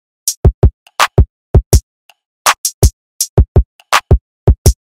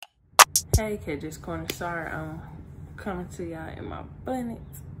Hey, KJ's Corner. Sorry, I'm coming to y'all in my bonnet,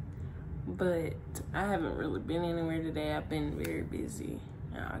 but I haven't really been anywhere today. I've been very busy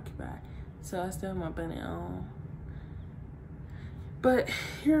and occupied, so I still have my bonnet on. But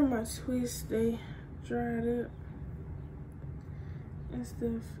here are my twists. They dried up and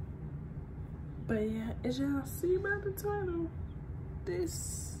stuff. But yeah, as y'all see by the title,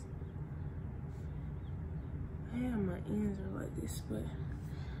 this, yeah, my ends are like this, but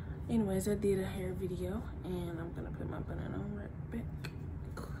anyways, I did a hair video and I'm gonna put my bonnet on right back.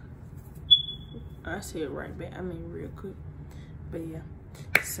 I said right back, I mean real quick. But yeah,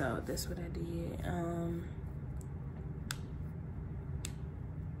 so that's what I did.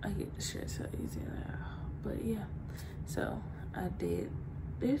 I get the shirt so easy now. But yeah, so I did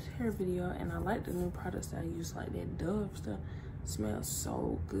this hair video and I like the new products that I use, like that Dove stuff. Smells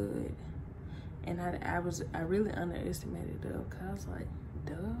so good. And I really underestimated Dove, cause I was like,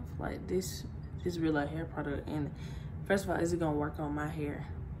 Dove, like this real life hair product, and first of all, is it gonna work on my hair?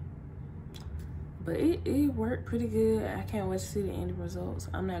 But it worked pretty good. I can't wait to see the end results.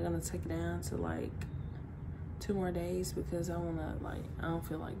 I'm not gonna take it down to like 2 more days because I don't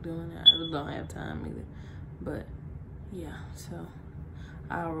feel like doing it. I really don't have time either. But yeah, so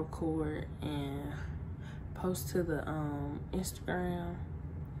I'll record and post to the Instagram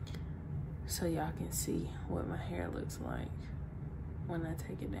so y'all can see what my hair looks like when I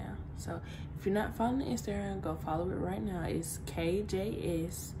take it down. So if you're not following the Instagram, go follow it right now. It's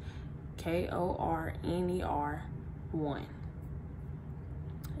KJSKORNER1,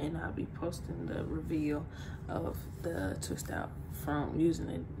 and I'll be posting the reveal of the twist out from using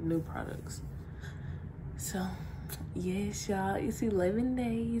the new products. So yes, y'all, it's 11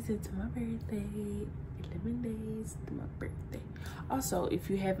 days into my birthday. 11 days to my birthday. Also, if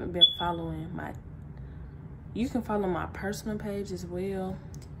you haven't been following you can follow my personal page as well.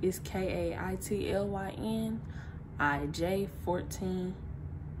 It's KAITLYNIJ14.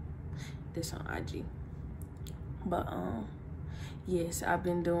 This on IG. But yes, I've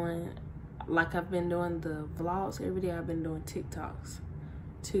been doing the vlogs every day. I've been doing TikToks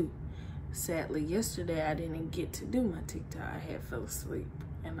too. Sadly, yesterday I didn't get to do my TikTok. I had fell asleep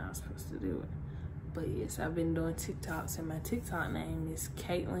and I was supposed to do it. But yes, I've been doing TikToks, and my TikTok name is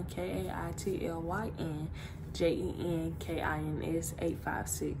Caitlyn, KAITLYNJENKINS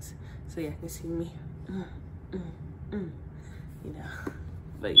 856. So y'all can see me. You know.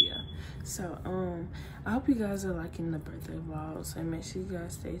 But yeah. So I hope you guys are liking the birthday vlogs, and make sure you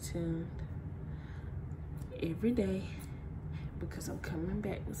guys stay tuned every day because I'm coming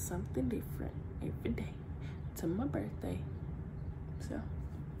back with something different every day to my birthday. So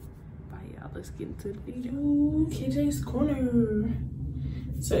bye y'all, let's get into the video. KJ's Corner.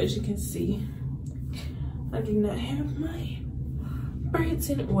 So as you can see, I do not have my braids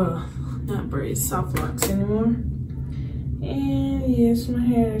well, not braids, soft locks anymore. And yes, my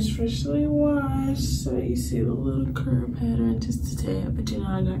hair is freshly washed, so you see the little curl pattern, just a tad, but you know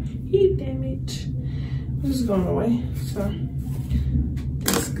I got heat damage. This is going away, so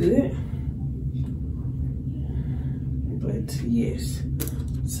that's good. But yes,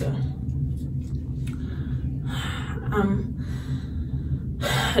 so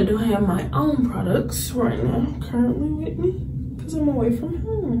I don't have my own products right now currently with me because I'm away from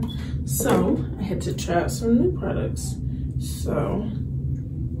home. So I had to try out some new products. So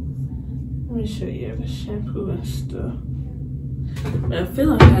let me show you the shampoo and stuff. But I feel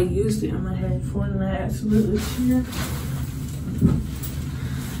like I used it on my hair before and I absolutely should.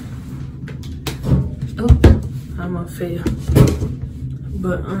 Oh, I'm gonna fail.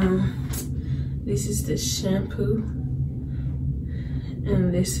 But this is the shampoo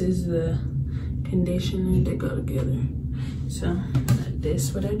and this is the conditioner. They go together. So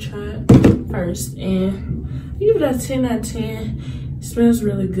that's what I tried first, and I give it a 10 out of 10. It smells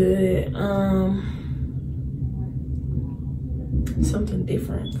really good. Something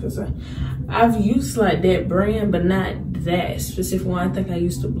different because I've used like that brand, but not that specific one. I think I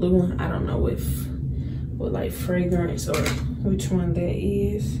used the blue one. I don't know what like fragrance or which one that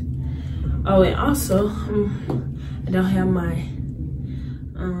is. Oh, and also I don't have my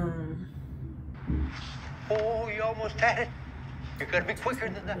Oh, you almost had it. You're gonna be quicker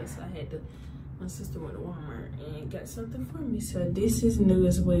than that. Yes, my sister went to Walmart and got something for me. So this is new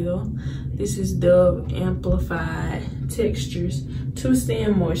as well. This is Dove Amplified Textures Twist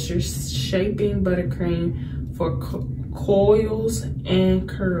and Moisture Shaping Buttercream for coils and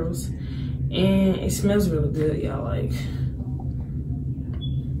curls. And it smells really good, y'all. Like,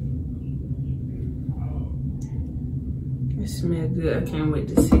 it smells good. I can't wait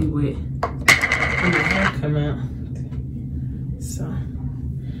to see when the hair come out. So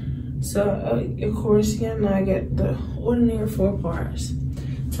So, of course, yeah, now I got the ordinary 4 parts.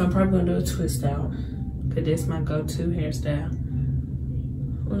 So I'm probably gonna do a twist out. But that's my go-to hairstyle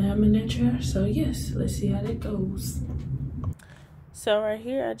when I'm in that chair. So yes, let's see how that goes. So right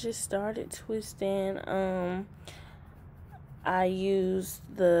here, I just started twisting. I used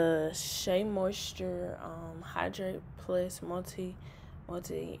the Shea Moisture Hydrate Plus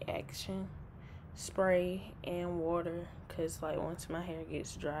multi-action spray and water, because like once my hair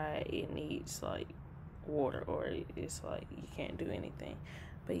gets dry, it needs like water, or it's like you can't do anything.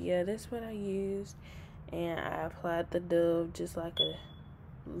 But yeah, that's what I used, and I applied the Dove, just like a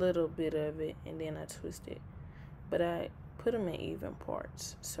little bit of it, and then I twisted, but I put them in even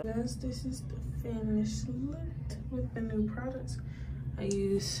parts. So guys, this is the finished look with the new products. I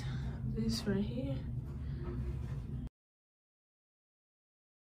use this right here.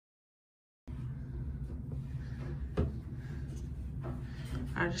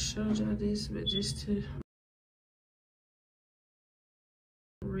 I just showed y'all this, but just to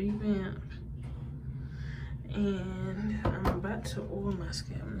revamp. And I'm about to oil my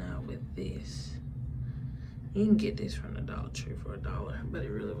scalp now with this. You can get this from the Dollar Tree for $1, but it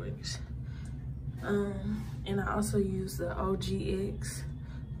really works. And I also use the OGX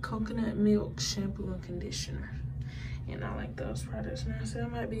Coconut Milk shampoo and conditioner. And I like those products now, so I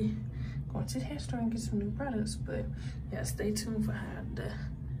might be going to the hair store and get some new products. But yeah, stay tuned for how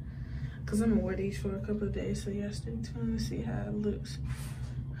because I'm gonna wear these for a couple of days. So yeah, stay tuned to see how it looks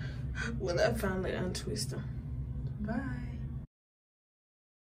when I finally untwist them. Bye.